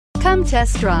Come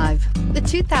test drive the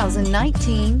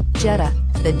 2019 Jetta.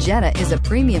 The Jetta is a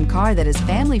premium car that is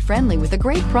family-friendly with a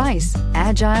great price,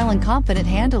 agile and confident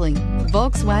handling.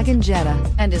 Volkswagen Jetta,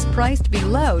 and is priced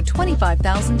below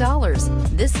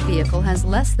 $25,000. This vehicle has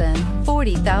less than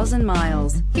 40,000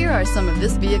 miles. Here are some of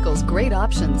this vehicle's great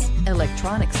options: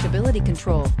 electronic stability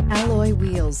control, alloy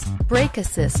wheels, brake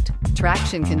assist,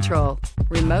 traction control,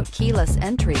 remote keyless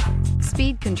entry,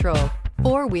 speed control,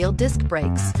 four-wheel disc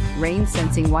brakes,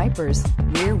 rain-sensing wipers,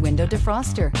 rear window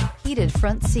defroster, heated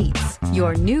front seats.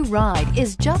 Your new ride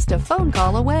is just a phone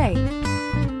call away.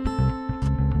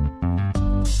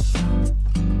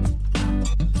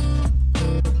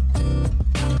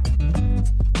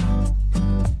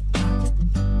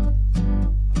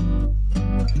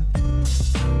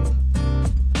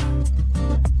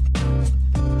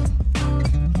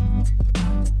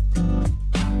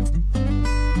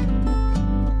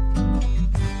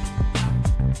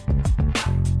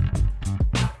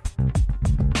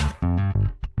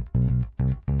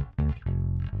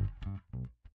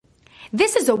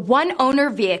 This is a one-owner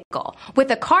vehicle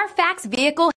with a Carfax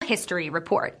Vehicle History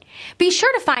Report. Be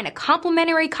sure to find a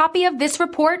complimentary copy of this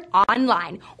report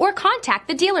online or contact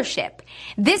the dealership.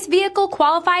 This vehicle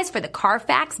qualifies for the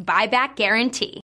Carfax Buyback Guarantee.